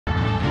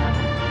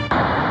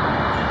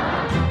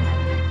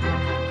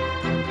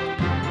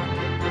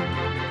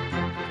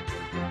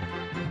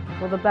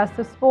the best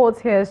of sports,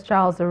 here's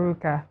Charles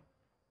Aruka.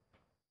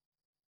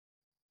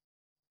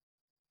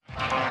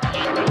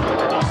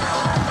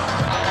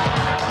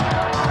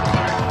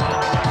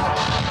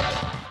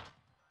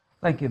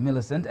 Thank you,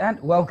 Millicent, and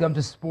welcome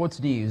to Sports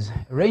News.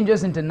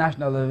 Rangers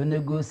International of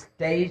Enugu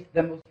staged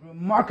the most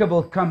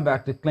remarkable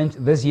comeback to clinch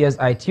this year's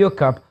AITEO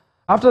Cup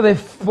after they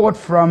fought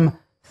from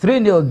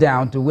 3-0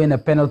 down to win a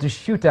penalty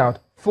shootout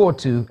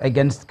 4-2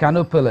 against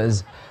Kano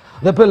Pillars.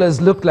 The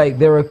Pillars looked like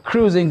they were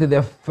cruising to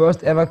their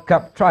first ever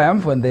cup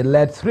triumph when they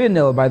led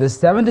 3-0 by the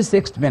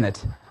 76th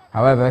minute.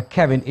 However,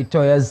 Kevin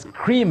Itoya's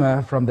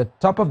screamer from the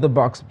top of the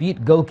box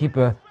beat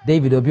goalkeeper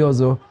David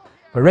Obiozo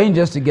for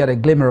Rangers to get a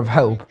glimmer of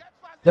hope.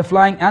 The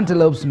Flying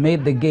Antelopes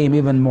made the game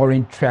even more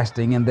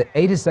interesting in the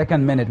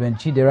 82nd minute when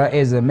Chidera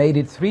Eze made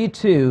it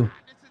 3-2.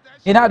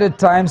 In added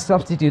time,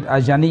 substitute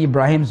Ajani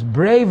Ibrahim's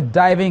brave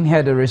diving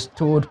header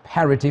restored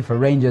parity for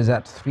Rangers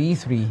at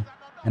 3-3.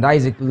 And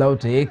Isaac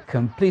Lote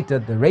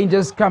completed the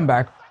Rangers'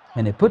 comeback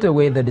when he put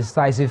away the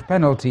decisive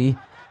penalty.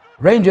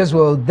 Rangers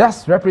will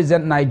thus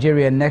represent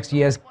Nigeria in next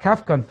year's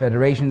CAF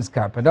Confederations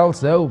Cup and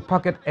also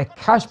pocket a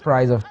cash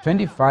prize of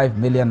 25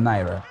 million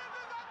naira.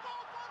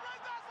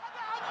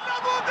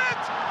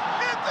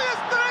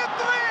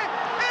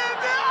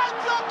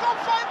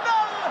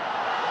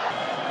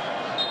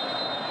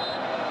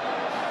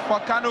 For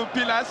Kano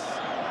Pillars,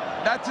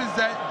 that is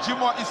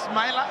Jimo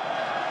Ismaila.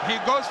 He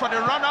goes for the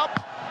run-up,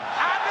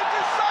 and it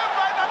is served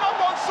by Nana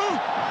Bonsu.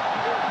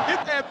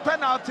 It's a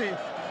penalty.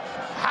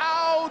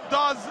 How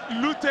does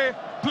Lute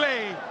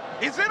play?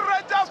 Is it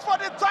Rangers for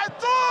the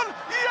title?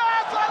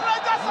 Yes, and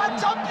Rangers are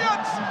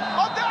champions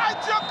of the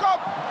AITEO Cup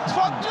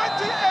for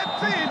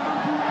 2018.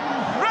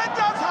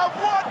 Rangers have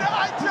won the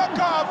AITEO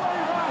Cup.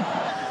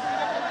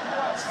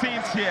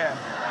 Scenes here.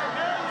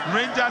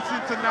 Rangers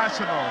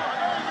International,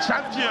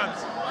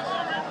 champions.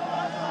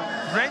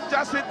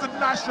 Rangers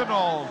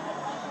International,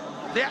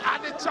 they are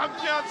the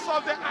champions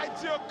of the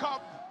AITEO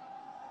Cup.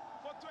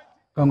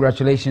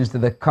 Congratulations to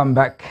the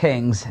comeback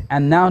kings.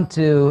 And now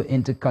to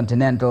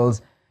Intercontinentals.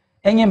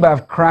 Enyimba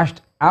have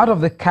crashed out of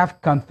the CAF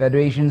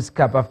Confederations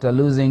Cup after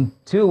losing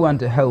 2-1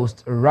 to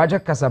host Raja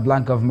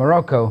Casablanca of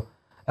Morocco.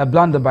 A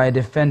blunder by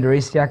defender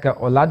Isiaka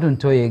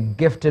Oladuntoye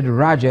gifted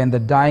Raja in the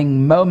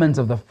dying moments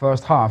of the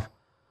first half.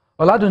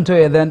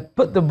 Oladuntoye then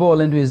put the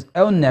ball into his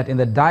own net in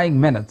the dying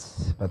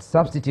minutes, but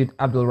substitute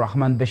Abdul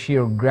Rahman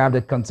Bashir grabbed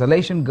a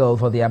consolation goal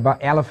for the Aba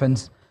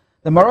Elephants.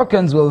 The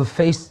Moroccans will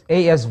face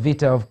AS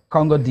Vita of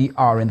Congo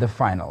DR in the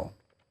final.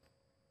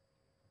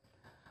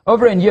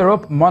 Over in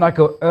Europe,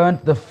 Monaco earned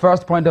the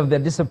first point of their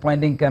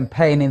disappointing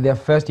campaign in their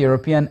first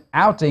European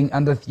outing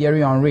under Thierry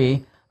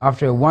Henry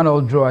after a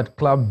 1-1 draw at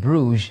Club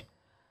Brugge.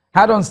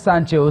 Jadon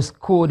Sancho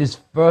scored his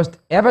first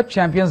ever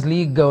Champions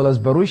League goal as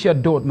Borussia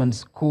Dortmund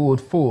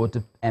scored 4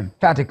 to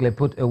emphatically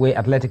put away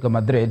Atletico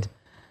Madrid.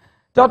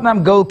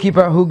 Tottenham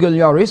goalkeeper Hugo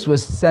Lloris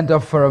was sent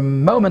off for a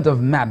moment of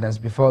madness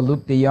before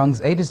Luke de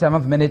Jong's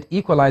 87th minute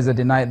equalizer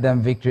denied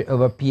them victory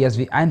over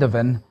PSV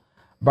Eindhoven.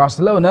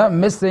 Barcelona,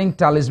 missing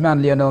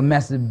talisman Lionel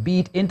Messi,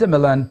 beat Inter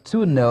Milan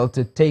 2-0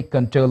 to take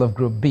control of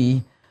Group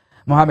B.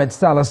 Mohamed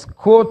Salah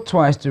scored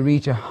twice to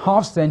reach a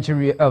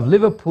half-century of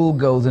Liverpool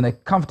goals in a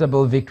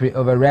comfortable victory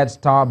over Red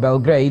Star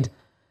Belgrade.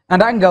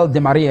 And Angel Di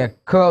Maria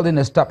curled in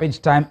a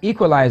stoppage-time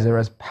equalizer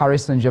as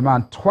Paris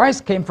Saint-Germain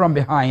twice came from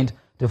behind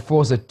to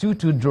force a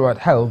 2-2 draw at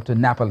home to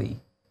Napoli.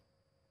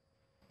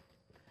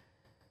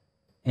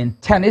 In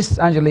tennis,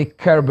 Angelique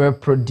Kerber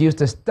produced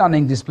a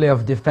stunning display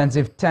of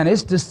defensive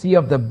tennis to see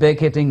off the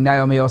big-hitting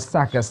Naomi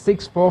Osaka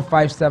 6-4,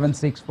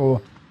 5-7,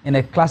 6-4 in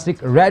a classic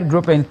red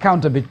group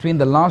encounter between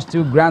the last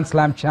two Grand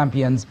Slam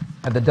champions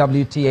at the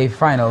WTA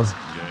Finals.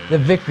 The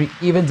victory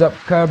evens up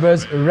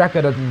Kerber's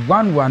record at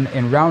 1-1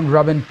 in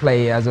round-robin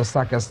play as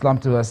Osaka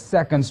slumped to her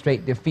second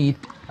straight defeat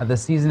at the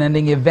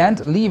season-ending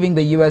event, leaving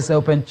the US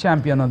Open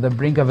champion on the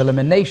brink of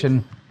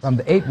elimination from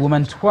the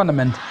 8-woman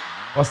tournament.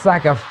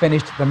 Osaka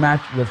finished the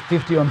match with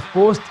 50 on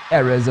forced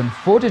errors and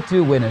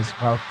 42 winners,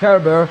 while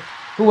Kerber,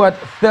 who had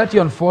 30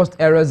 on forced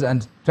errors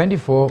and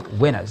 24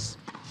 winners.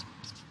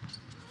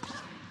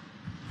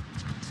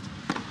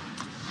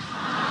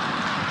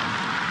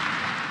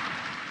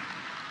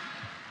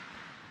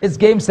 It's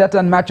game, set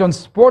and match on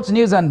Sports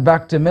News, and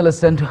back to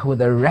Millicent with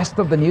the rest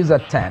of the news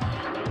at 10.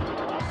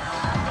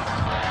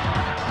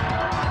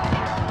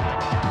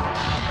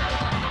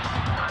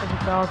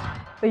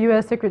 The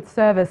U.S. Secret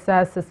Service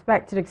says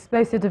suspected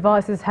explosive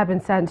devices have been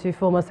sent to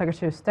former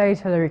Secretary of State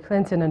Hillary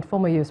Clinton and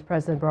former U.S.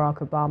 President Barack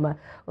Obama.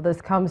 Well,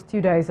 this comes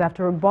 2 days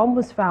after a bomb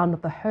was found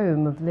at the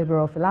home of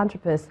liberal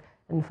philanthropist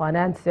and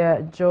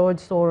financier George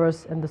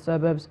Soros in the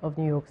suburbs of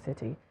New York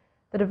City.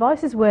 The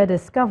devices were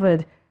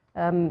discovered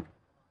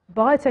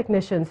by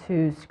technicians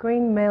who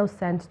screened mail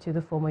sent to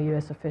the former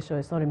U.S. official.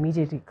 It's not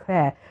immediately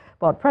clear,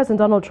 but President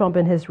Donald Trump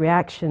in his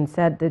reaction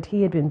said that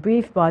he had been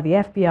briefed by the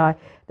FBI,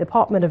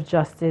 Department of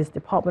Justice,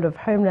 Department of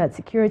Homeland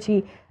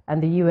Security,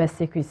 and the U.S.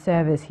 Secret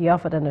Service. He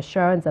offered an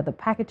assurance that the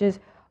packages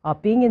are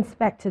being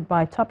inspected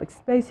by top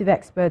explosive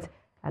experts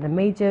and a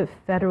major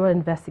federal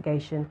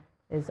investigation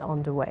is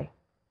underway.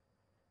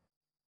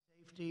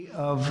 The safety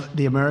of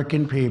the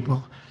American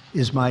people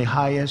is my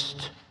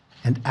highest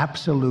and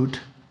absolute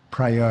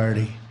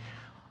priority.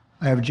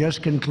 I have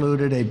just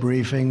concluded a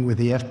briefing with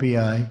the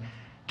FBI,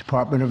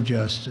 Department of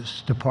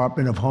Justice,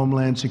 Department of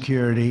Homeland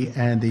Security,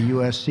 and the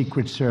U.S.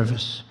 Secret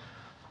Service.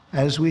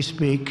 As we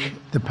speak,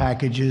 the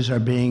packages are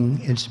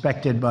being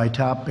inspected by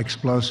top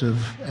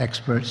explosive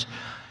experts,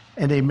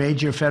 and a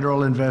major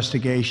federal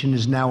investigation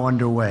is now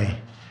underway.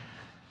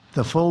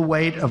 The full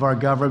weight of our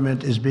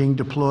government is being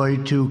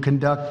deployed to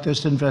conduct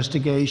this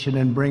investigation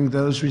and bring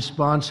those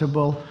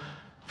responsible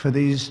for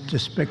these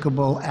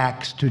despicable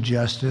acts to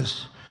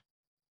justice.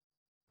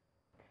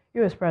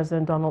 U.S.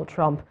 President Donald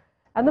Trump.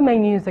 And the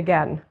main news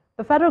again.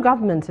 The federal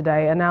government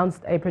today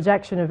announced a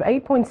projection of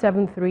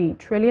 8.73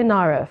 trillion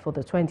naira for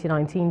the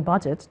 2019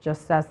 budget,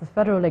 just as the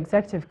Federal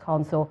Executive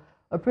Council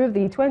approved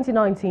the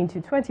 2019 to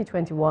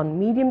 2021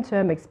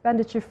 medium-term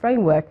expenditure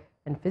framework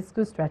and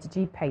fiscal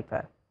strategy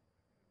paper.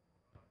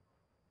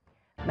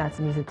 That's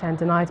the news at 10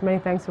 tonight. Many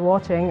thanks for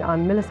watching.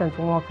 I'm Millicent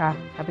from Walker.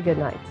 Have a good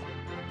night.